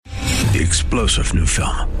The explosive new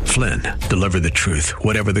film, Flynn, deliver the truth,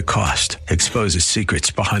 whatever the cost, exposes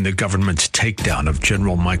secrets behind the government's takedown of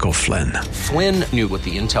General Michael Flynn. Flynn knew what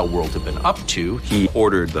the intel world had been up to. He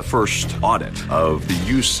ordered the first audit of the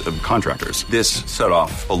use of contractors. This set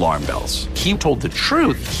off alarm bells. He told the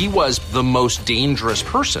truth. He was the most dangerous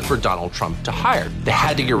person for Donald Trump to hire. They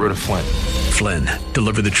had to get rid of Flynn. Flynn,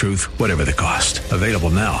 deliver the truth, whatever the cost. Available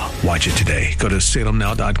now. Watch it today. Go to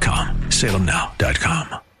salemnow.com.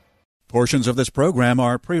 salemnow.com. Portions of this program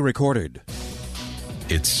are pre-recorded.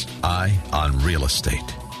 It's Eye on Real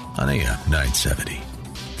Estate on AM 970.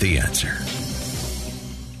 The Answer.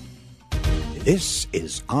 This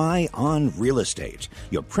is Eye on Real Estate,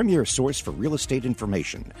 your premier source for real estate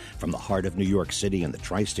information. From the heart of New York City and the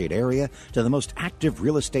tri-state area to the most active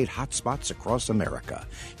real estate hotspots across America.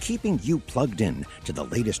 Keeping you plugged in to the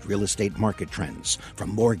latest real estate market trends,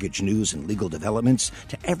 from mortgage news and legal developments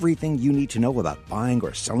to everything you need to know about buying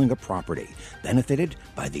or selling a property, benefited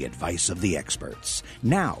by the advice of the experts.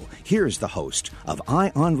 Now, here's the host of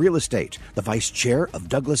Eye on Real Estate, the vice chair of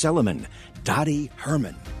Douglas Elliman, Dottie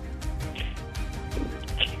Herman.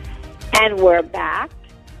 And we're back.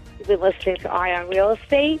 You've been listening to Eye on Real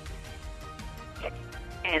Estate.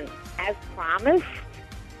 And as promised,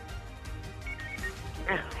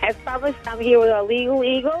 I'm here with our legal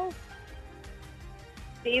eagle,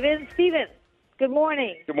 Stephen. Stephen, good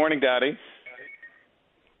morning. Good morning, Dottie.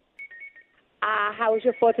 How was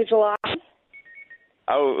your 4th of July?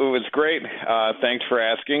 Oh, it was great. Thanks for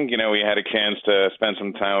asking. You know, we had a chance to spend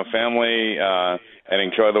some time with family and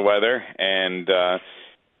enjoy the weather, and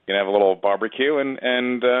have a little barbecue,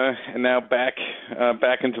 and now back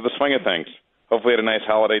into the swing of things. Hopefully, had a nice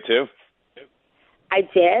holiday too. I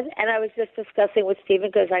did, and I was just discussing with Stephen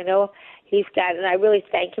because I know he's got, and I really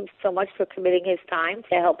thank him so much for committing his time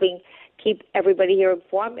to helping keep everybody here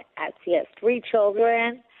informed. As he has 3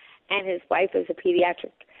 children, and his wife is a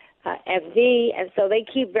pediatric MD, and so they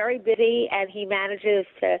keep very busy, and he manages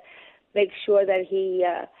to make sure that he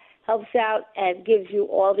helps out and gives you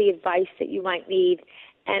all the advice that you might need.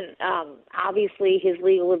 And obviously his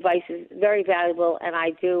legal advice is very valuable, and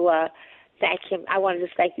I do thank him. I want to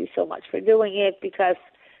just thank you so much for doing it, because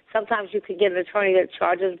sometimes you can get an attorney that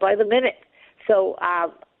charges by the minute. So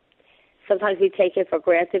sometimes we take it for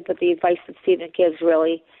granted, but the advice that Stephen gives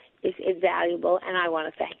really is invaluable, and I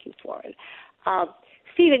want to thank you for it.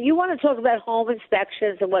 Stephen, you want to talk about home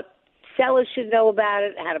inspections and what sellers should know about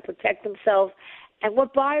it, how to protect themselves, and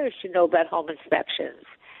what buyers should know about home inspections.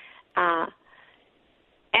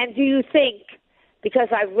 And do you think, because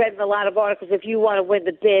I've read in a lot of articles, if you want to win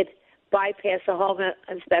the bid, bypass a home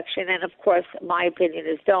inspection, and of course my opinion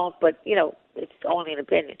is don't, but it's only an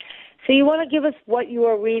opinion. So you want to give us what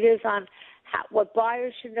your read is on what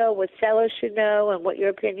buyers should know, what sellers should know, and what your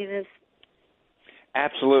opinion is?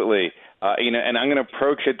 Absolutely. And I'm going to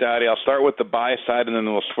approach it, Dottie. I'll start with the buy side, and then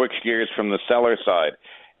we'll switch gears from the seller side.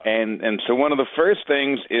 And so one of the first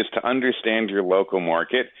things is to understand your local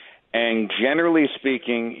market. And generally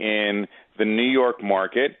speaking, in the New York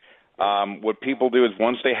market, what people do is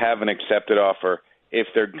once they have an accepted offer, if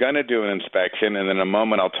they're going to do an inspection, and in a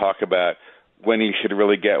moment I'll talk about when you should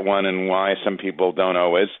really get one and why some people don't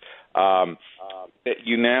always,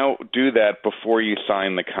 you now do that before you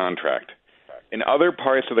sign the contract. In other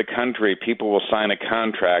parts of the country, people will sign a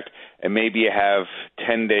contract, and maybe you have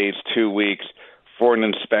 10 days, 2 weeks for an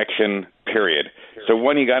inspection period. So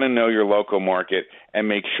one, you got to know your local market and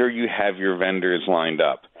make sure you have your vendors lined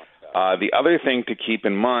up. The other thing to keep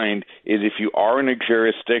in mind is if you are in a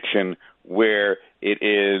jurisdiction where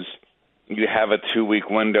you have a 2-week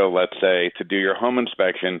window, let's say, to do your home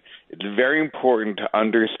inspection, it's very important to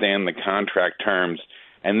understand the contract terms,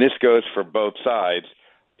 and this goes for both sides,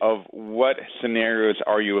 of what scenarios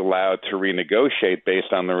are you allowed to renegotiate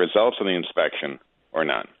based on the results of the inspection or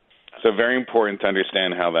not. So very important to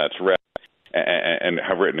understand how that's read and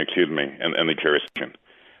how written, and the jurisdiction.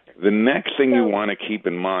 The next thing you want to keep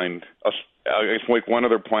in mind, I'll just make one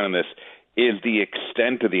other point on this, is the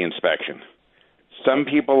extent of the inspection. Some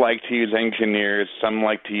people like to use engineers, some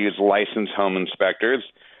like to use licensed home inspectors.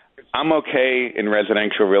 I'm okay in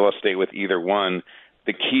residential real estate with either one.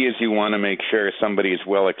 The key is you want to make sure somebody is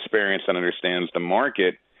well experienced and understands the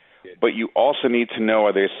market, but you also need to know,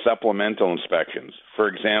 are there supplemental inspections? For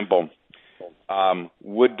example,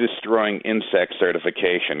 wood-destroying insect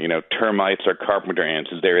certification, termites or carpenter ants,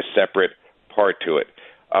 is there a separate part to it?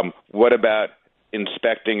 What about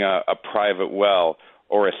inspecting a private well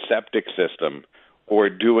or a septic system, or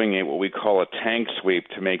doing what we call a tank sweep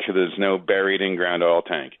to make sure there's no buried in-ground oil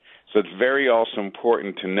tank? So it's very also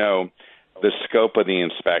important to know the scope of the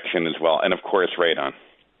inspection as well, and of course radon.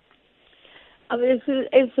 I mean,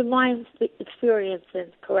 it's in my experience, and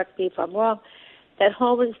correct me if I'm wrong, that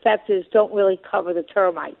home inspectors don't really cover the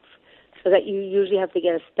termites, so that you usually have to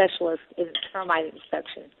get a specialist in termite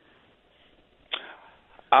inspection.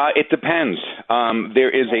 It depends. There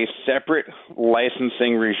is a separate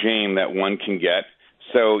licensing regime that one can get.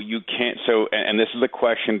 So you can't. And this is a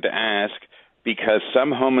question to ask because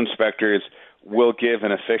some home inspectors will give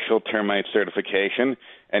an official termite certification,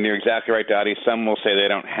 and you're exactly right, Dottie. Some will say they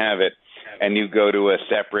don't have it, and you go to a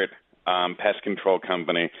separate pest control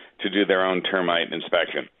company to do their own termite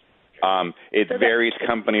inspection. It varies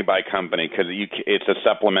company by company because it's a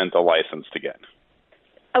supplemental license to get.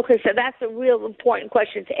 Okay, so that's a real important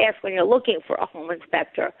question to ask when you're looking for a home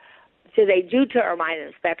inspector. Do they do termite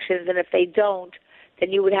inspections? And if they don't,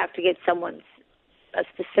 then you would have to get a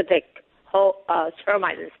specific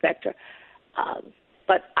termite inspector.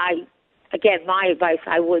 But my advice,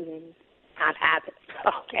 I wouldn't not have it.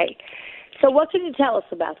 Okay. So what can you tell us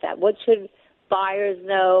about that? What should buyers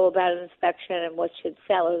know about an inspection, and what should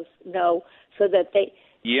sellers know so that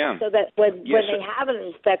when they have an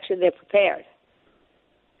inspection, they're prepared?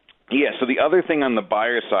 Yeah, so the other thing on the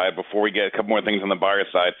buyer side, before we get a couple more things on the buyer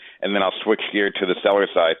side, and then I'll switch gear to the seller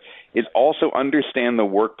side, is also understand the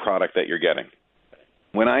work product that you're getting.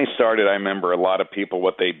 When I started, I remember a lot of people,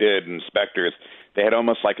 what they did, inspectors, they had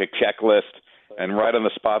almost like a checklist, and right on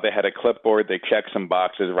the spot they had a clipboard, they checked some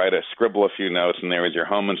boxes, scribble a few notes, and there was your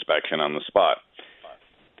home inspection on the spot.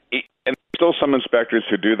 And still some inspectors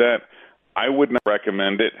who do that. I would not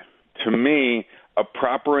recommend it. To me, a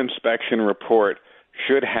proper inspection report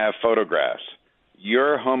should have photographs.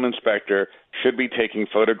 Your home inspector should be taking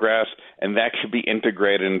photographs, and that should be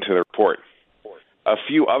integrated into the report. A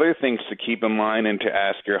few other things to keep in mind and to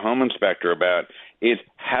ask your home inspector about is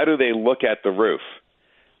how do they look at the roof?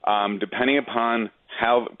 Depending upon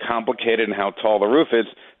how complicated and how tall the roof is,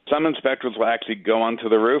 some inspectors will actually go onto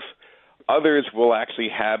the roof. Others will actually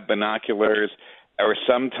have binoculars, or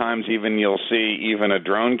sometimes even you'll see even a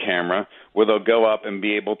drone camera where they'll go up and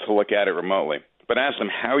be able to look at it remotely. But ask them,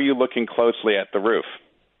 how are you looking closely at the roof?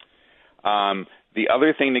 The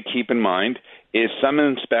other thing to keep in mind is some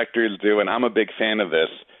inspectors do, and I'm a big fan of this,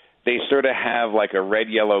 they sort of have like a red,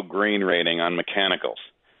 yellow, green rating on mechanicals,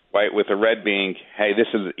 right? With a red being, hey, this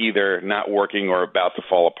is either not working or about to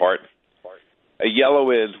fall apart. A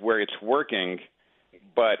yellow is where it's working,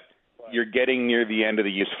 but you're getting near the end of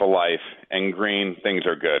the useful life, and green, things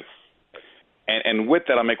are good. And with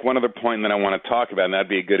that, I'll make one other point that I want to talk about, and that'd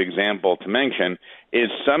be a good example to mention, is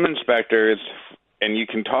some inspectors, and you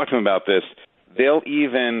can talk to them about this, they'll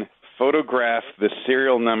even photograph the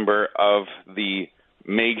serial number of the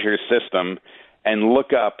major system and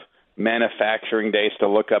look up manufacturing dates to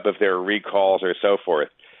look up if there are recalls or so forth.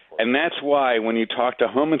 And that's why when you talk to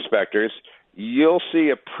home inspectors, you'll see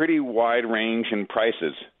a pretty wide range in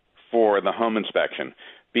prices for the home inspection,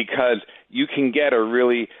 because you can get a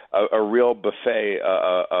real buffet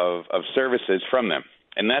of services from them.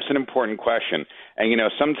 And that's an important question. And,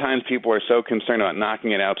 sometimes people are so concerned about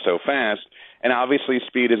knocking it out so fast, and obviously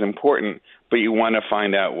speed is important, but you want to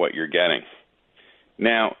find out what you're getting.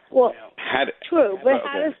 Now, true, but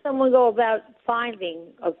how does someone go about finding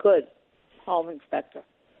a good home inspector?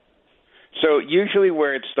 So usually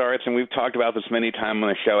where it starts, and we've talked about this many times on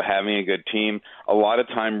the show, having a good team, a lot of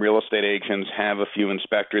time real estate agents have a few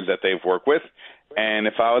inspectors that they've worked with. And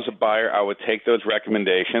if I was a buyer, I would take those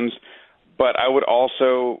recommendations, but I would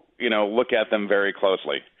also, look at them very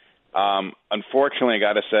closely. Unfortunately, I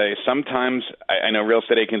got to say, sometimes I know real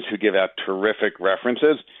estate agents who give out terrific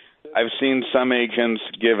references. I've seen some agents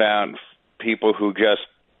give out people who just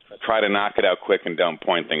try to knock it out quick and don't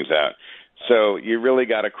point things out. So you really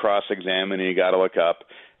got to cross-examine, and you got to look up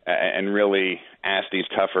and really ask these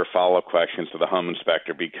tougher follow-up questions to the home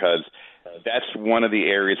inspector, because that's one of the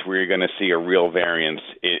areas where you're going to see a real variance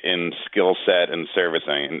in skill set and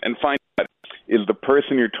servicing. And find out, is the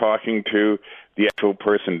person you're talking to the actual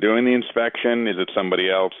person doing the inspection? Is it somebody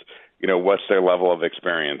else? What's their level of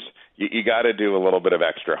experience? You got to do a little bit of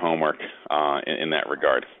extra homework in that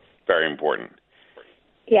regard. Very important.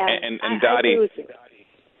 Yeah, and I Dottie, agree with you.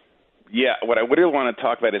 Yeah, what I really want to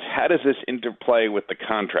talk about is how does this interplay with the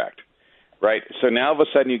contract, right? So now all of a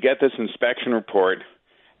sudden you get this inspection report,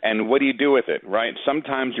 and what do you do with it, right?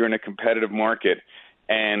 Sometimes you're in a competitive market,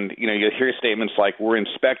 and you hear statements like, we're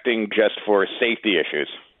inspecting just for safety issues.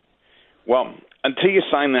 Well, until you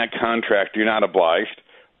sign that contract, you're not obliged,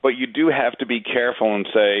 but you do have to be careful and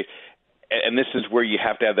say, and this is where you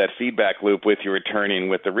have to have that feedback loop with your attorney and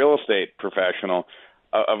with the real estate professional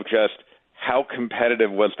of just, how competitive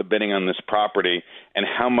was the bidding on this property, and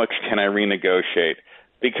how much can I renegotiate?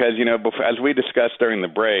 Because, as we discussed during the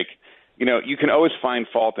break, you can always find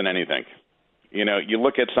fault in anything. You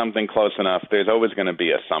look at something close enough, there's always going to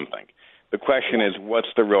be a something. The question is, what's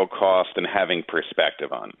the real cost and having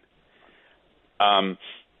perspective on it?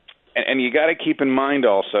 And you got to keep in mind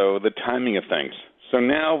also the timing of things. So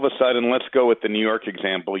now, all of a sudden, let's go with the New York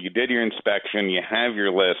example. You did your inspection. You have your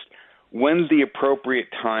list. When's the appropriate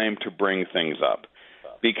time to bring things up?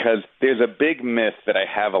 Because there's a big myth that I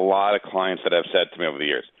have a lot of clients that have said to me over the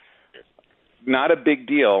years. Not a big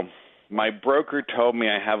deal. My broker told me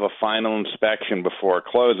I have a final inspection before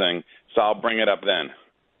closing, so I'll bring it up then.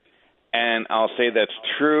 And I'll say that's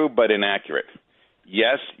true but inaccurate.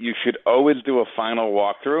 Yes, you should always do a final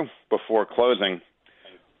walkthrough before closing,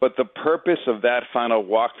 but the purpose of that final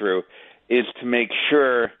walkthrough is to make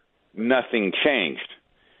sure nothing changed.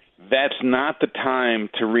 That's not the time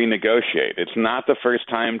to renegotiate. It's not the first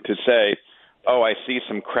time to say, oh, I see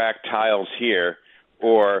some cracked tiles here,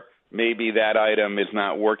 or maybe that item is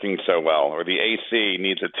not working so well, or the AC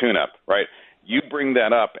needs a tune-up, right? You bring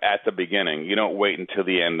that up at the beginning. You don't wait until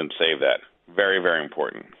the end and save that. Very, very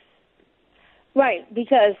important. Right,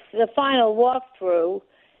 because the final walkthrough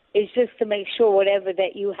is just to make sure whatever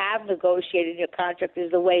that you have negotiated in your contract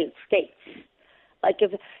is the way it states. Like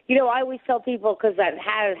if, I always tell people, because that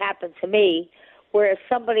had it happen to me, where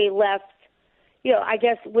somebody left, I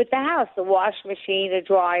guess with the house, the washing machine, the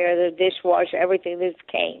dryer, the dishwasher, everything just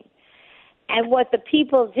came. And what the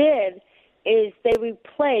people did is they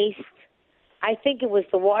replaced, I think it was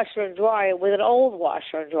the washer and dryer, with an old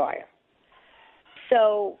washer and dryer.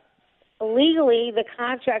 So legally, the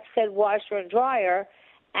contract said washer and dryer,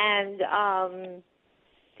 and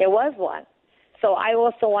there was one. So I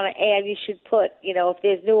also want to add, you should put, if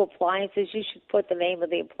there's new appliances, you should put the name of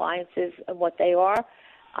the appliances and what they are.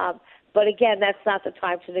 But again, that's not the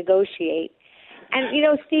time to negotiate. And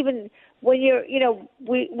Stephen, when you're,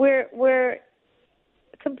 we're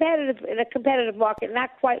competitive in a competitive market, not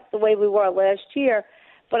quite the way we were last year.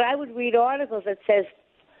 But I would read articles that says,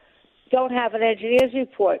 don't have an engineer's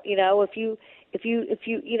report. If you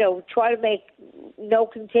try to make no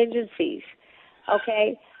contingencies,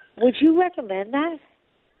 okay. Would you recommend that?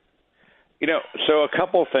 So a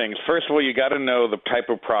couple of things. First of all, you got to know the type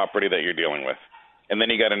of property that you're dealing with, and then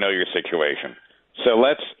you got to know your situation. So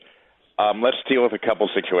let's deal with a couple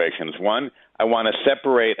situations. One, I want to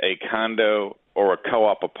separate a condo or a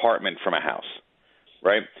co-op apartment from a house,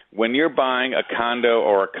 right? When you're buying a condo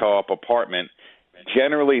or a co-op apartment,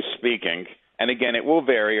 generally speaking, and again, it will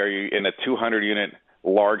vary. Are you in a 200-unit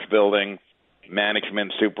large building,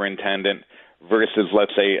 management, superintendent, versus,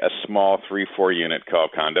 let's say, a small 3-4 unit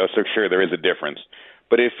co-op condo? So sure, there is a difference.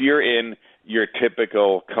 But if you're in your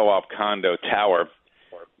typical co-op condo tower,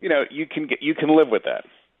 you can live with that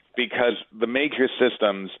because the major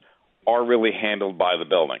systems are really handled by the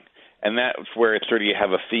building. And that's where it's sort of you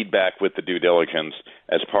have a feedback with the due diligence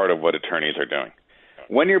as part of what attorneys are doing.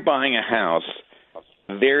 When you're buying a house,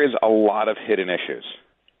 there's a lot of hidden issues.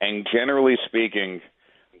 And generally speaking,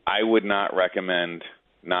 I would not recommend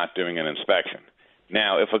not doing an inspection.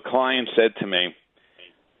 Now, if a client said to me,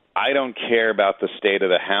 I don't care about the state of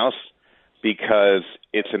the house because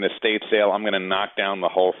it's an estate sale, I'm going to knock down the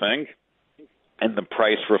whole thing, and the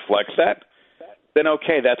price reflects that, then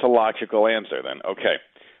okay, that's a logical answer then, okay.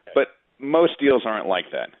 But most deals aren't like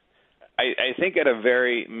that. I think at a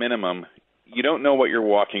very minimum, you don't know what you're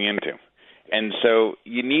walking into. And so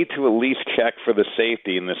you need to at least check for the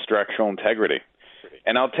safety and the structural integrity.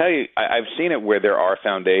 And I'll tell you, I've seen it where there are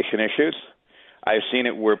foundation issues. I've seen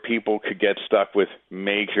it where people could get stuck with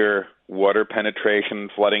major water penetration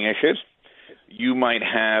flooding issues. You might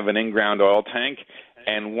have an in-ground oil tank,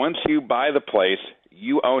 and once you buy the place,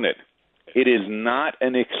 you own it. It is not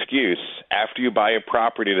an excuse after you buy a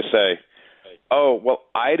property to say, oh, well,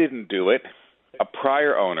 I didn't do it. A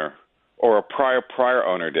prior owner or a prior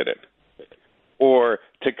owner did it. Or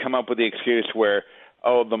to come up with the excuse where,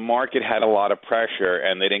 oh, the market had a lot of pressure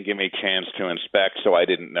and they didn't give me a chance to inspect, so I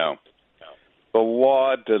didn't know. The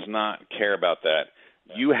law does not care about that.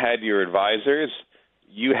 You had your advisors.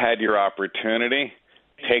 You had your opportunity.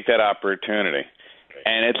 Take that opportunity.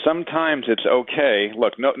 And sometimes it's okay.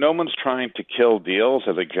 Look, no one's trying to kill deals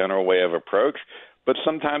as a general way of approach, but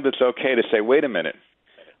sometimes it's okay to say, wait a minute,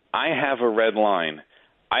 I have a red line.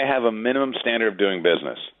 I have a minimum standard of doing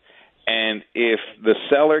business. And if the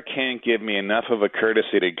seller can't give me enough of a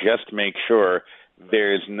courtesy to just make sure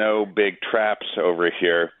there's no big traps over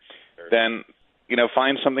here, then,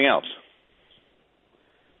 find something else.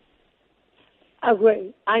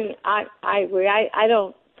 Agree. I agree. I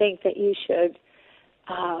don't think that you should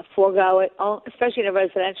forego it, especially in a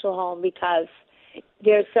residential home, because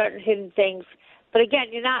there are certain hidden things But again,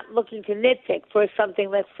 you're not looking to nitpick for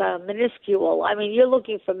something that's minuscule. I mean, you're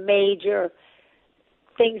looking for major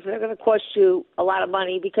things that are going to cost you a lot of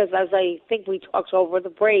money because, as I think we talked over the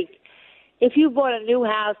break, if you bought a new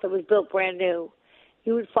house that was built brand new,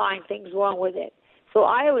 you would find things wrong with it. So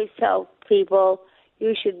I always tell people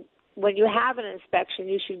you should, when you have an inspection,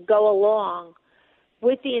 you should go along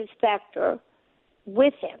with the inspector,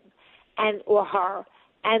 with him and or her,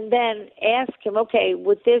 and then ask him, okay,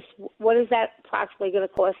 with this, what is that approximately going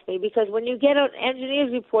to cost me? Because when you get an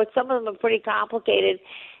engineer's report, some of them are pretty complicated,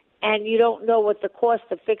 and you don't know what the cost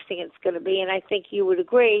of fixing it's going to be. And I think you would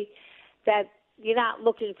agree that you're not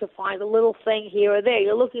looking to find a little thing here or there.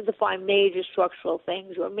 You're looking to find major structural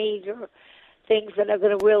things or major things that are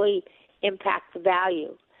going to really impact the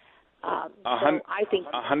value. So I think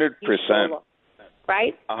 100%.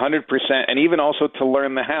 Right? 100%. And even also to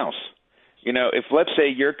learn the house. You know, if let's say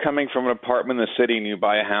you're coming from an apartment in the city and you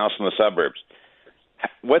buy a house in the suburbs,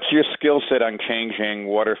 what's your skill set on changing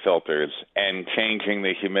water filters and changing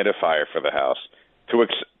the humidifier for the house?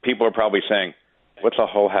 People are probably saying, what's a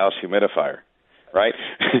whole house humidifier? Right?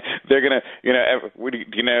 They're going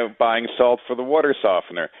to, buying salt for the water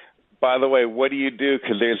softener. By the way, what do you do?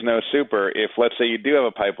 Because there's no super. If, let's say, you do have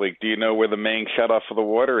a pipe leak, do you know where the main shutoff for the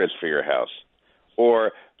water is for your house?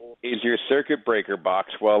 Or is your circuit breaker box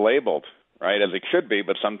well labeled, right, as it should be,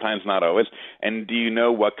 but sometimes not always? And do you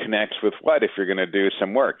know what connects with what if you're going to do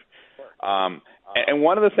some work? And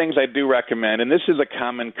one of the things I do recommend, and this is a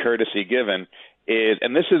common courtesy given, is,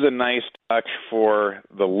 and this is a nice touch for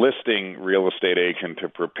the listing real estate agent to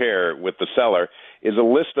prepare with the seller, is a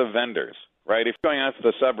list of vendors, right? If you're going out to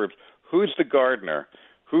the suburbs, who's the gardener,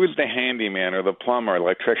 who's the handyman or the plumber or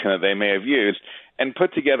electrician that they may have used, and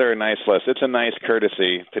put together a nice list. It's a nice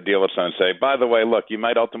courtesy to deal with someone and say, by the way, look, you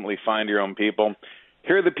might ultimately find your own people.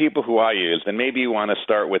 Here are the people who I use, and maybe you want to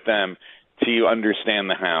start with them till you understand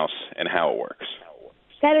the house and how it works.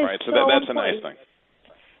 That is right? So important. that's a nice thing.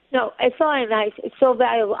 No, it's not nice. It's so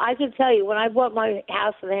valuable. I can tell you, when I bought my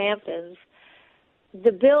house in the Hamptons,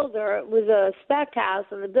 the builder was a spec house,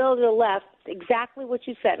 and the builder left exactly what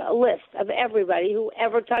you said, a list of everybody who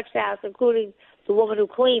ever touched the house, including the woman who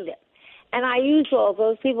cleaned it. And I used all of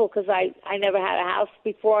those people because I never had a house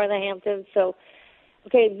before in the Hamptons. So,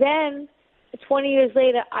 okay, then 20 years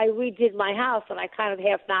later, I redid my house, and I kind of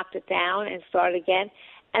half knocked it down and started again.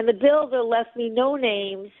 And the builder left me no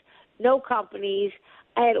names, no companies.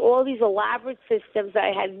 I had all these elaborate systems that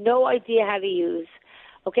I had no idea how to use.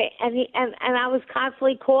 Okay, and I was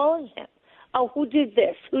constantly calling him. Oh, who did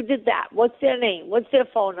this? Who did that? What's their name? What's their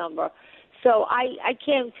phone number? So I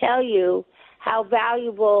can't tell you how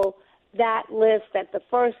valuable that list that the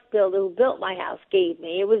first builder who built my house gave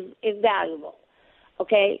me. It was invaluable.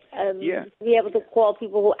 Okay, to be able to call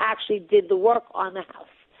people who actually did the work on the house.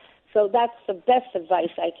 So that's the best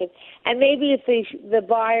advice I can. And maybe if the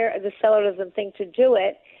buyer or the seller doesn't think to do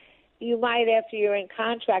it, you might, after you're in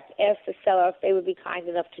contract, ask the seller if they would be kind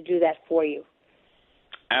enough to do that for you.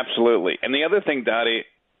 Absolutely. And the other thing, Dottie,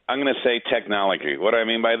 I'm going to say technology. What do I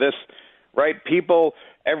mean by this? Right? People,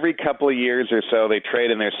 every couple of years or so, they trade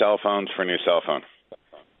in their cell phones for a new cell phone.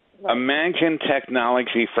 Right. Imagine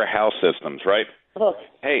technology for house systems, right? Oh.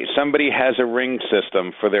 Hey, somebody has a Ring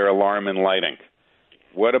system for their alarm and lighting.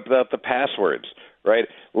 What about the passwords, right?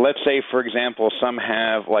 Let's say, for example, some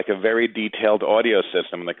have like a very detailed audio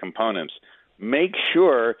system and the components. Make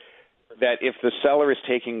sure that if the seller is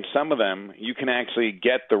taking some of them, you can actually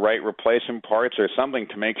get the right replacement parts or something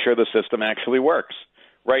to make sure the system actually works,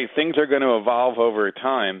 right? Things are going to evolve over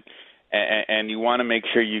time, and you want to make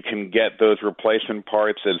sure you can get those replacement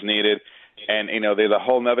parts as needed. And, there's a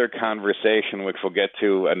whole other conversation, which we'll get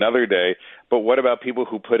to another day. But what about people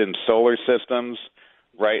who put in solar systems,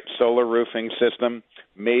 right, solar roofing system?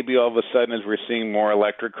 Maybe all of a sudden, as we're seeing more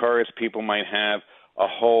electric cars, people might have a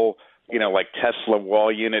whole, like Tesla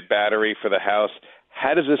wall unit battery for the house.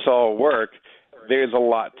 How does this all work? There's a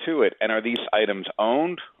lot to it. And are these items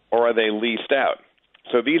owned or are they leased out?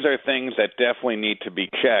 So these are things that definitely need to be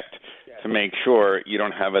checked to make sure you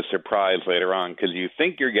don't have a surprise later on, because you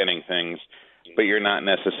think you're getting things, but you're not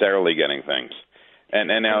necessarily getting things. And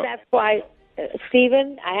now that's why,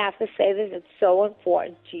 Stephen, I have to say this, it's so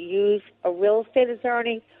important to use a real estate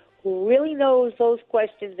attorney who really knows those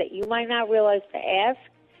questions that you might not realize to ask.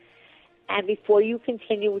 And before you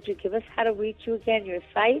continue, would you give us how to reach you again, your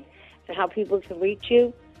site, and how people can reach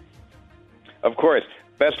you? Of course.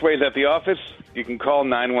 Best ways at the office, you can call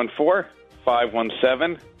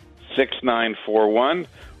 914-517-6941,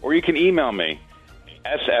 or you can email me,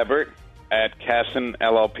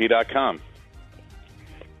 s.ebert@cassinllp.com.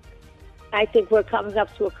 I think we're coming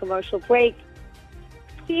up to a commercial break.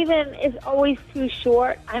 Stephen is always too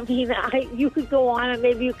short. I mean, you could go on and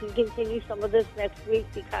maybe you can continue some of this next week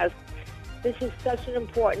because this is such an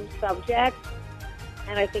important subject,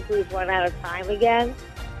 and I think we've run out of time again.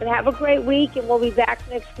 But have a great week, and we'll be back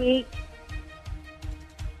next week.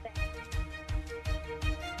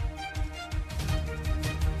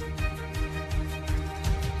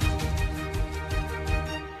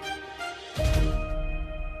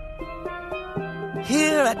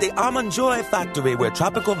 Here at the Almond Joy Factory, where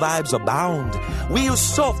tropical vibes abound, we use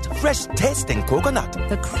soft, fresh-tasting coconut.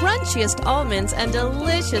 The crunchiest almonds and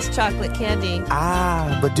delicious chocolate candy.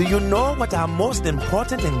 Ah, but do you know what our most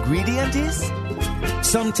important ingredient is?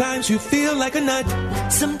 Sometimes you feel like a nut.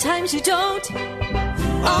 Sometimes you don't.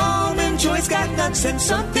 Almond Joy's got nuts and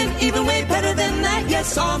something even way better than that.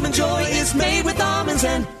 Yes, Almond Joy is made with almonds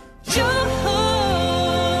and joy.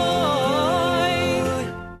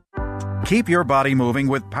 Keep your body moving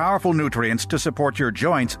with powerful nutrients to support your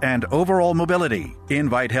joints and overall mobility.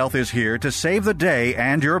 Invite Health is here to save the day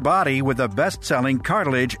and your body with the best-selling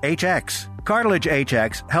Cartilage HX. Cartilage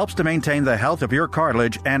HX helps to maintain the health of your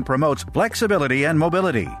cartilage and promotes flexibility and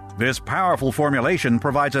mobility. This powerful formulation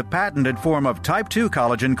provides a patented form of type 2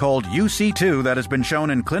 collagen called UC2 that has been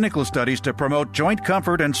shown in clinical studies to promote joint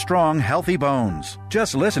comfort and strong, healthy bones.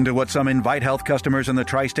 Just listen to what some Invite Health customers in the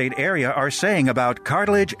tri-state area are saying about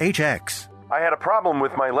Cartilage HX. I had a problem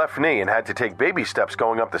with my left knee and had to take baby steps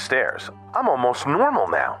going up the stairs. I'm almost normal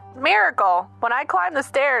now. Miracle! When I climb the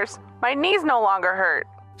stairs, my knees no longer hurt.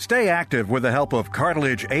 Stay active with the help of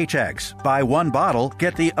Cartilage HX. Buy one bottle,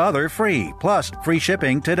 get the other free, plus free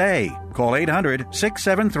shipping today. Call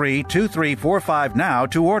 800-673-2345 now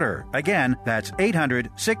to order. Again, that's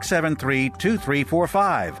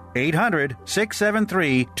 800-673-2345.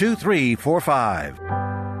 800-673-2345.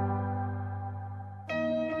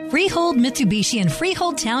 Freehold Mitsubishi in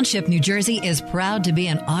Freehold Township, New Jersey is proud to be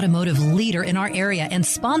an automotive leader in our area and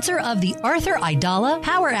sponsor of the Arthur Aidala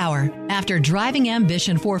Power Hour. After driving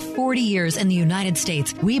ambition for 40 years in the United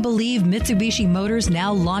States, we believe Mitsubishi Motors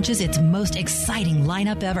now launches its most exciting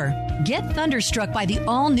lineup ever. Get thunderstruck by the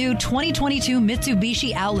all-new 2022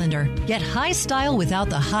 Mitsubishi Outlander. Get high style without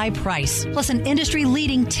the high price, plus an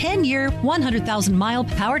industry-leading 10-year, 100,000-mile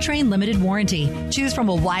powertrain limited warranty. Choose from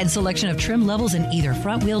a wide selection of trim levels in either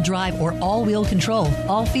front-wheel drive or all-wheel control,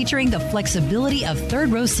 all featuring the flexibility of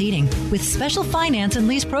third-row seating. With special finance and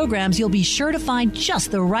lease programs, you'll be sure to find just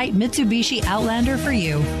the right Mitsubishi Outlander for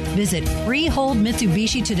you. Visit Freehold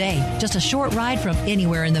Mitsubishi today. Just a short ride from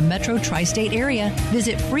anywhere in the metro tri-state area.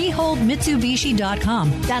 Visit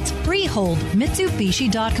freeholdmitsubishi.com. That's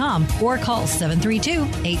freeholdmitsubishi.com or call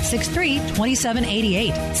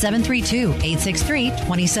 732-863-2788.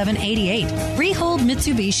 732-863-2788. Freehold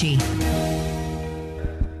Mitsubishi.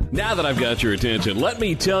 Now that I've got your attention, let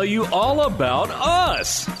me tell you all about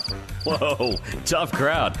us. Whoa, tough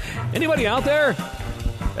crowd. Anybody out there?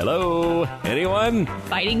 Hello? Anyone?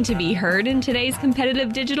 Fighting to be heard in today's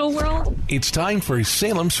competitive digital world? It's time for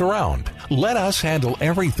Salem Surround. Let us handle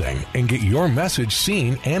everything and get your message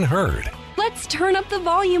seen and heard. Let's turn up the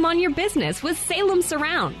volume on your business with Salem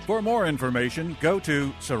Surround. For more information, go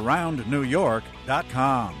to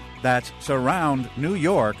surroundnewyork.com. That's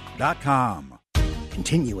surroundnewyork.com.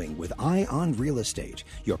 Continuing with Eye on Real Estate,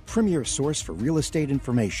 your premier source for real estate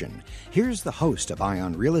information. Here's the host of Eye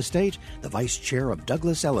on Real Estate, the Vice Chair of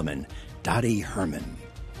Douglas Elliman, Dottie Herman.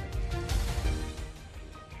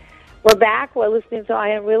 We're back. We're listening to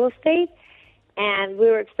Eye on Real Estate, and we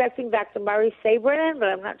were expecting Dr. Murray Sabrin, but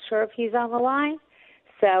I'm not sure if he's on the line.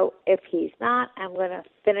 So if he's not, I'm going to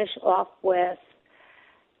finish off with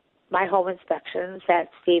my home inspections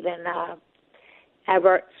that Stephen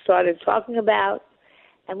Ebert started talking about.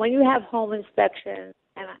 And when you have home inspections,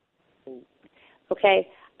 I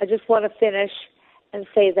just want to finish and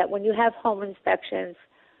say that when you have home inspections,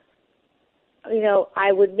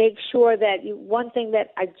 I would make sure that one thing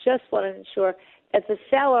that I just want to ensure that the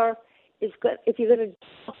seller is good. If you're going to do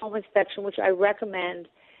a home inspection, which I recommend,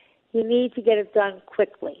 you need to get it done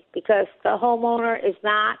quickly because the homeowner is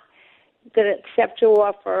not going to accept your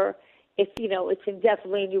offer if, it's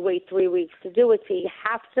indefinitely and you wait 3 weeks to do it. So you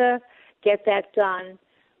have to get that done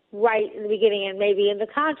right in the beginning, and maybe in the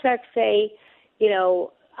contract say,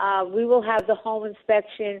 we will have the home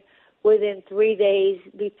inspection within 3 days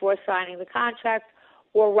before signing the contract,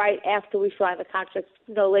 or right after we sign the contract,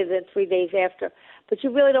 no later than 3 days after. But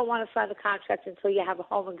you really don't want to sign the contract until you have a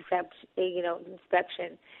home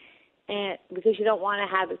inspection, and because you don't want to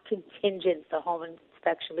have it contingent, the home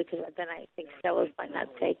inspection, because then I think sellers might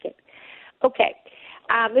not take it. Okay.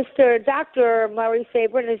 Mr. Dr. Murray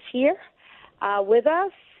Sabrin is here with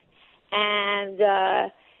us, and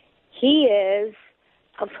he is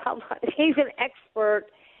he's an expert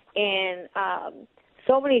in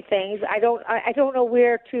so many things. I don't know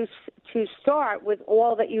where to start with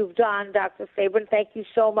all that you've done, Dr. Sabrin. Thank you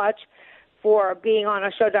so much for being on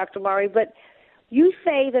our show, Dr. Murray. But you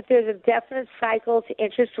say that there's a definite cycle to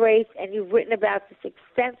interest rates, and you've written about this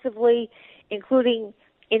extensively, including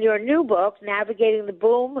in your new book, Navigating the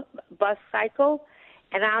Boom Bust Cycle,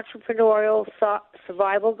 an Entrepreneurial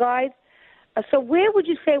Survival Guide. So where would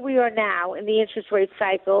you say we are now in the interest rate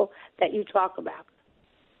cycle that you talk about?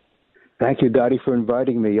 Thank you, Dottie, for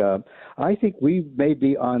inviting me. I think we may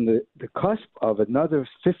be on the cusp of another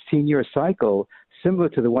 15-year cycle similar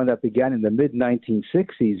to the one that began in the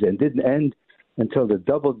mid-1960s and didn't end until the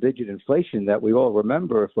double-digit inflation that we all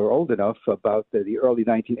remember, if we're old enough, about the early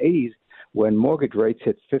 1980s, when mortgage rates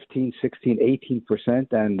hit 15, 16,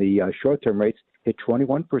 18%, and the short-term rates hit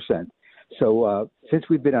 21%. So since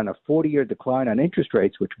we've been on a 40-year decline on interest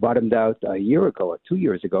rates, which bottomed out a year ago or 2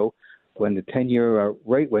 years ago, when the 10-year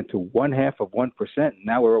rate went to 0.5%, and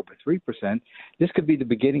now we're over 3%, this could be the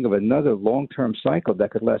beginning of another long-term cycle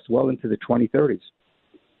that could last well into the 2030s.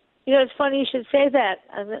 You know, it's funny you should say that.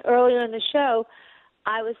 Earlier in the show,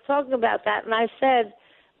 I was talking about that, and I said,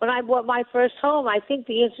 when I bought my first home, I think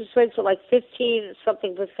the interest rates were like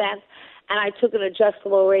 15-something%, and I took an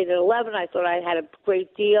adjustable rate at 11. I thought I had a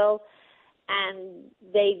great deal, and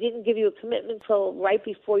they didn't give you a commitment until right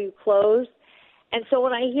before you closed. And so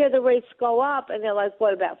when I hear the rates go up, and they're like,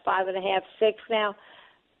 what, about 5.5%, 6% now,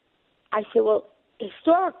 I say, well,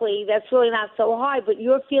 historically, that's really not so high, but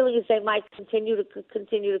your feeling is they might continue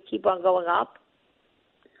to keep on going up?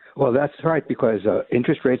 Well, that's right, because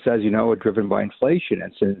interest rates, as you know, are driven by inflation.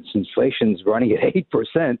 And since inflation's running at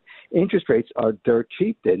 8%, interest rates are dirt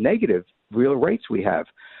cheap. They're negative real rates we have,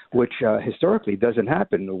 which historically doesn't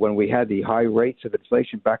happen. When we had the high rates of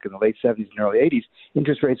inflation back in the late 70s and early 80s,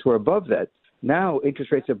 interest rates were above that. Now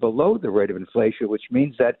interest rates are below the rate of inflation, which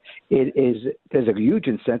means that there's a huge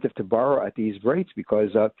incentive to borrow at these rates because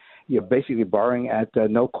you're basically borrowing at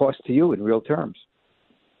no cost to you in real terms.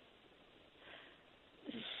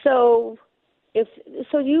 So,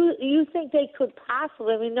 you think they could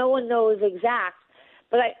possibly? I mean, no one knows exact,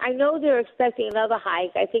 but I know they're expecting another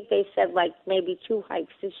hike. I think they said like maybe 2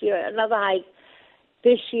 hikes this year, another hike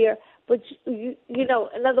this year. But, you know,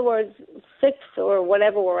 in other words, 6 or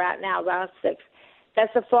whatever we're at now, around 6,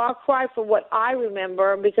 that's a far cry from what I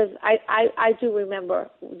remember, because I do remember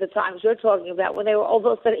the times you're talking about when they were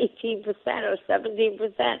almost at 18% or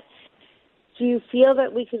 17%. Do you feel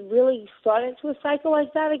that we could really start into a cycle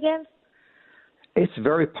like that again? It's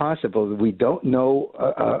very possible. We don't know,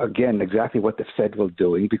 again, exactly what the Fed will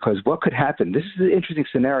do, because what could happen, this is an interesting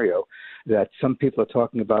scenario that some people are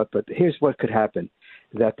talking about, but here's what could happen.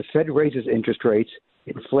 That the Fed raises interest rates,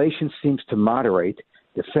 inflation seems to moderate,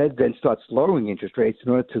 the Fed then starts lowering interest rates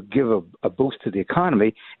in order to give a boost to the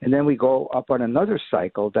economy, and then we go up on another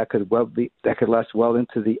cycle that could last well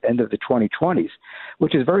into the end of the 2020s,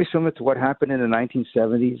 which is very similar to what happened in the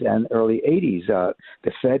 1970s and early 80s.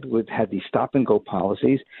 The Fed would have these stop-and-go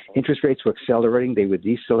policies. Interest rates were accelerating, they were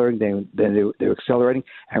decelerating, then they were accelerating,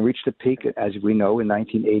 and reached a peak, as we know, in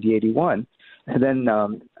 1980-81. And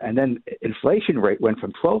then inflation rate went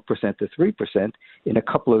from 12% to 3% in a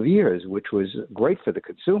couple of years, which was great for the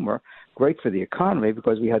consumer, great for the economy,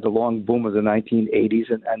 because we had the long boom of the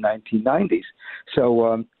 1980s and 1990s.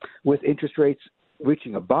 So with interest rates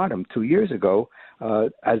reaching a bottom 2 years ago,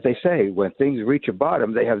 as they say, when things reach a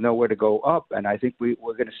bottom, they have nowhere to go up. And I think we're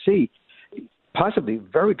going to see possibly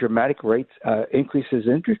very dramatic increases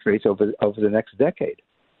in interest rates over the next decade.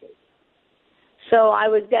 So I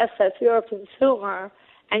would guess that if you're a consumer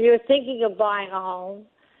and you're thinking of buying a home,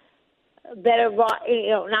 better buy,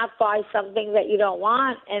 not buy something that you don't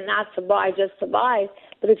want, and not to buy just to buy.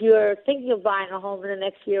 But if you're thinking of buying a home in the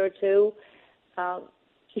next year or two,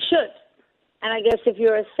 you should. And I guess if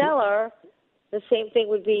you're a seller, the same thing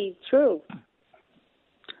would be true.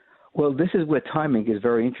 Well, this is where timing is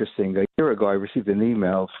very interesting. A year ago, I received an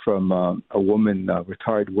email from a woman, a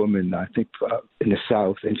retired woman, I think in the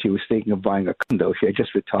South, and she was thinking of buying a condo. She had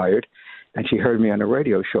just retired, and she heard me on a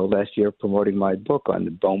radio show last year promoting my book on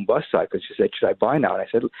the boom bust cycle. She said, should I buy now? And I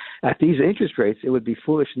said, at these interest rates, it would be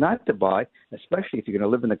foolish not to buy, especially if you're going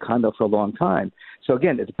to live in a condo for a long time. So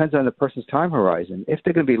again, it depends on the person's time horizon. If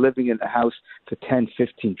they're going to be living in a house for 10,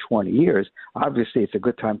 15, 20 years, obviously it's a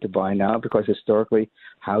good time to buy now, because historically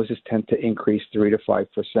houses tend to increase 3 to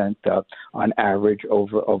 5% on average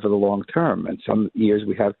over the long term. And some years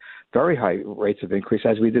we have very high rates of increase,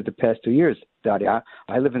 as we did the past 2 years, Dottie.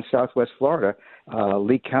 I live in Southwest Florida.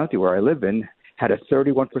 Lee County, where I live in, had a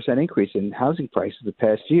 31% increase in housing prices the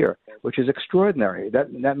past year, which is extraordinary.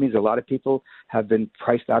 That means a lot of people have been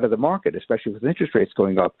priced out of the market, especially with interest rates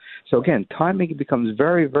going up. So again, timing becomes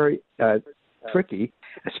very, very tricky,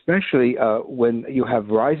 especially when you have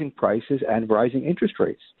rising prices and rising interest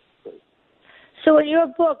rates. So in your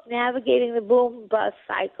book, Navigating the Boom Bust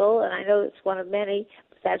Cycle, and I know it's one of many,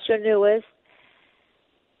 but that's your newest,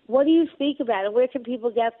 what do you speak about, and where can people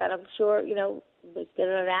get that? I'm sure, they get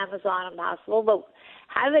it on Amazon, Impossible, but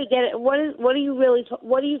how do they get it? What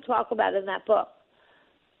do you talk about in that book?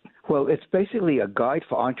 Well, it's basically a guide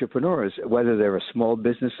for entrepreneurs, whether they're a small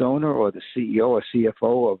business owner or the CEO or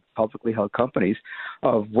CFO of publicly held companies,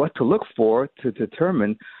 of what to look for to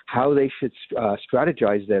determine how they should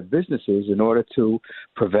strategize their businesses in order to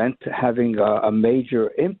prevent having a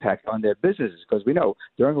major impact on their businesses. Because we know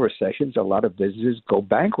during recessions, a lot of businesses go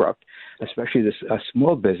bankrupt, especially the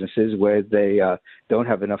small businesses where they don't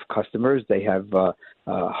have enough customers, they have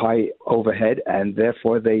high overhead, and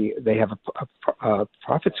therefore they have a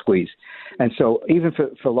profit squeeze. And so even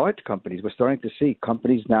for large companies, we're starting to see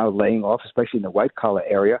companies now laying off, especially in the white-collar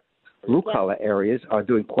area. Blue-collar areas are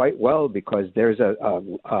doing quite well because there's a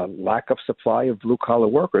lack of supply of blue-collar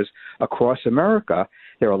workers across America.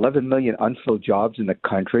 There are 11 million unfilled jobs in the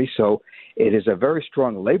country, so it is a very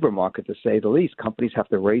strong labor market, to say the least. Companies have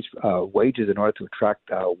to raise wages in order to attract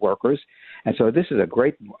workers, and so this is a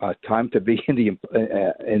great time to be in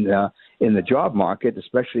the job market,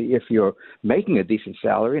 especially if you're making a decent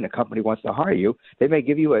salary and a company wants to hire you. They may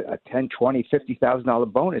give you a $10,000, $20,000,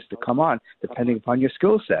 $50,000 bonus to come on, depending upon your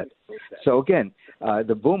skill set. So again,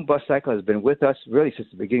 the boom-bust cycle has been with us really since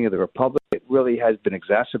the beginning of the Republic. It really has been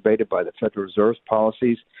exacerbated by the Federal Reserve's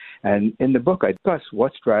policies. And in the book, I discuss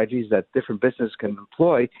what strategies that different businesses can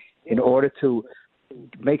employ in order to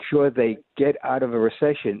make sure they get out of a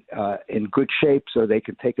recession in good shape so they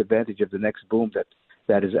can take advantage of the next boom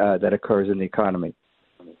that occurs in the economy.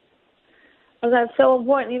 Well, that's so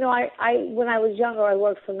important. I when I was younger, I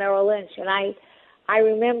worked for Merrill Lynch, and I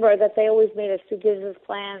remember that they always made us do business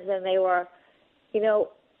plans, and they were,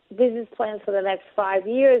 business plans for the next 5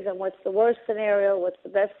 years, and what's the worst scenario, what's the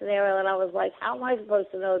best scenario, and I was like, how am I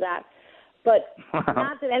supposed to know that? But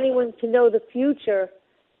not that anyone can know the future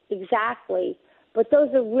exactly, but those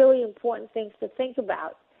are really important things to think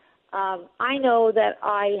about. I know that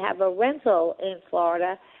I have a rental in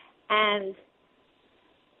Florida, and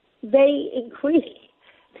they increased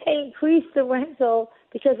the rental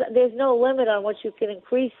because there's no limit on what you can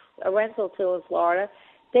increase a rental to in Florida.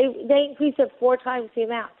 They increased it 4 times the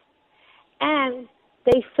amount. And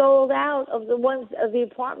they sold out of the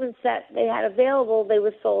apartments that they had available. They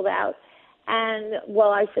were sold out. And, well,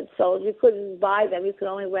 I said sold. You couldn't buy them. You could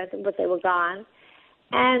only rent them, but they were gone.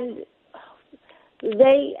 And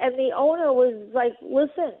the owner was like,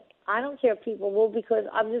 listen, I don't care if people move because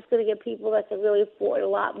I'm just going to get people that can really afford a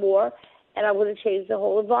lot more, and I'm going to change the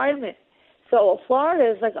whole environment. So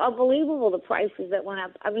Florida is like unbelievable, the prices that went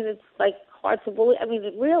up. I mean, it's like hard to believe. I mean,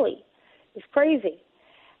 it really is crazy.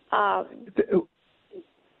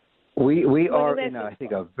 We are in, I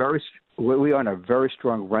think, we are in a very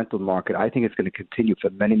strong rental market. I think it's going to continue for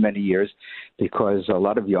many, many years because a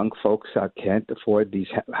lot of young folks can't afford these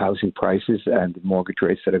housing prices and mortgage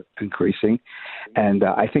rates that are increasing. And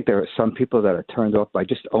I think there are some people that are turned off by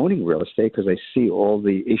just owning real estate because they see all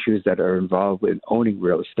the issues that are involved with owning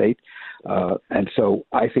real estate. And so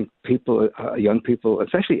I think people, young people,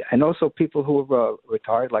 especially, and also people who are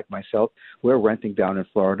retired like myself, we're renting down in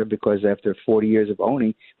Florida because after 40 years of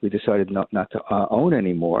owning, we decided not to own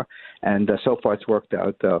anymore. And so far it's worked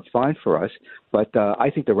out fine for us. But I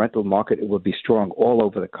think the rental market will be strong all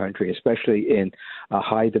over the country, especially in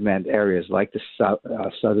high-demand areas like the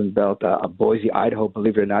Southern Belt. Boise, Idaho,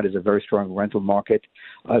 believe it or not, is a very strong rental market.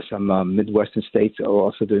 Some Midwestern states are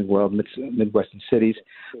also doing well, Midwestern cities.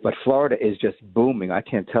 But Florida is just booming. I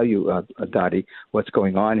can't tell you, Dottie, what's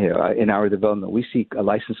going on here. In our development, we see a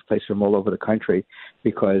license plates from all over the country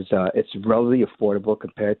because it's relatively affordable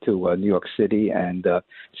compared to New York City and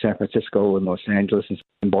San Francisco and Los Angeles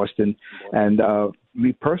and Boston. And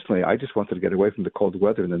me personally, I just wanted to get away from the cold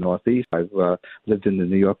weather in the Northeast. I've lived in the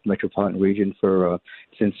New York metropolitan region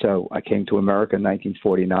since I came to America in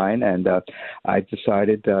 1949, and I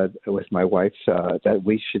decided with my wife that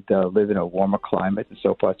we should live in a warmer climate, and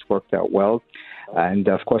so far it's worked out well. And,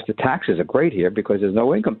 of course, the taxes are great here because there's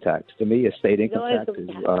no income tax. To me, a state income tax is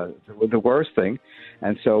the worst thing.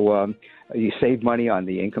 And so you save money on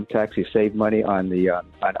the income tax. You save money on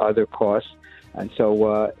on other costs. And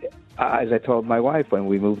so as I told my wife when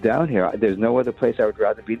we moved down here, there's no other place I would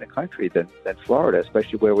rather be in the country than Florida,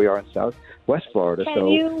 especially where we are in Southwest Florida. Can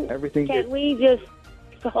we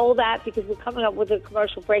hold that because we're coming up with a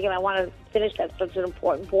commercial break, and I want to finish that. Such an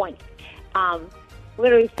important point. We're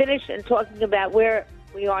going to finish and talking about where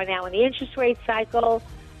we are now in the interest rate cycle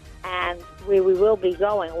and where we will be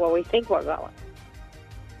going, where we think we're going.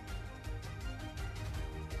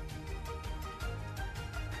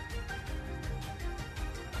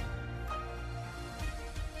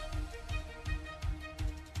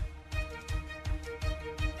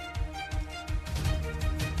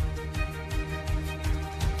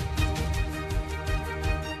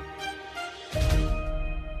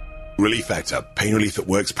 Relief Factor. Pain relief that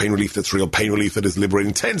works, pain relief that's real, pain relief that is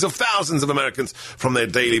liberating tens of thousands of Americans from their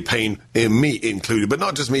daily pain, me included. But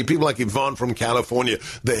not just me, people like Yvonne from California.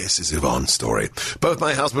 This is Yvonne's story. Both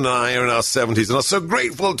my husband and I are in our 70s and are so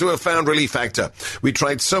grateful to have found Relief Factor. We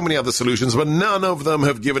tried so many other solutions, but none of them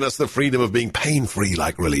have given us the freedom of being pain-free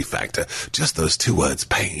like Relief Factor. Just those two words,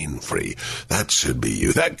 pain-free. That should be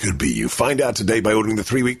you. That could be you. Find out today by ordering the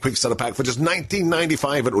 3-week quick starter pack for just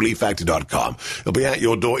 $19.95 at relieffactor.com. It'll be at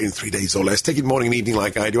your door in 3 days or less. Take it morning and evening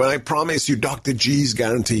like I do, and I promise you, Dr. G's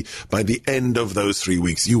guarantee, by the end of those 3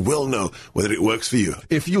 weeks, you will know whether it works for you.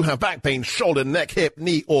 If you have back pain, shoulder, neck, hip,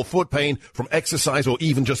 knee, or foot pain from exercise or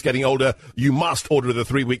even just getting older, you must order the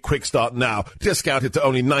 3-week quick start now. Discounted to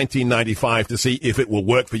only $19.95 to see if it will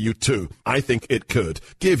work for you too. I think it could.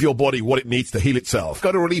 Give your body what it needs to heal itself.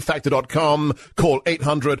 Go to relieffactor.com, call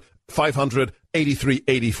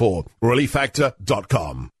 800-500-8384,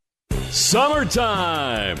 relieffactor.com.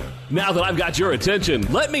 Summertime! Now that I've got your attention,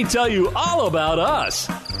 let me tell you all about us.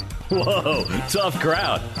 Whoa, tough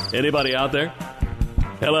crowd. Anybody out there?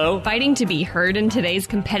 Hello? Fighting to be heard in today's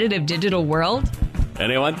competitive digital world?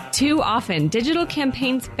 Anyone? Too often, digital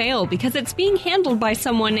campaigns fail because it's being handled by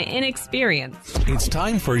someone inexperienced. It's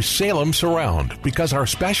time for Salem Surround, because our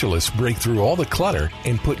specialists break through all the clutter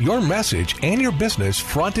and put your message and your business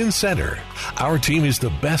front and center. Our team is the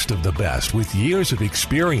best of the best with years of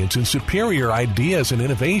experience and superior ideas and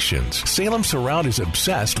innovations. Salem Surround is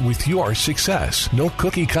obsessed with your success. No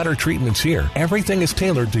cookie cutter treatments here. Everything is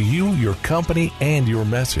tailored to you, your company, and your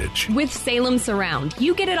message. With Salem Surround,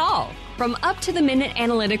 you get it all. From up-to-the-minute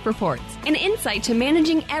analytic reports and insight to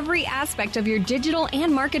managing every aspect of your digital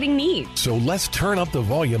and marketing needs. So let's turn up the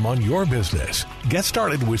volume on your business. Get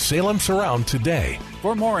started with Salem Surround today.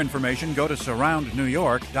 For more information, go to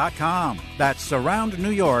surroundnewyork.com. That's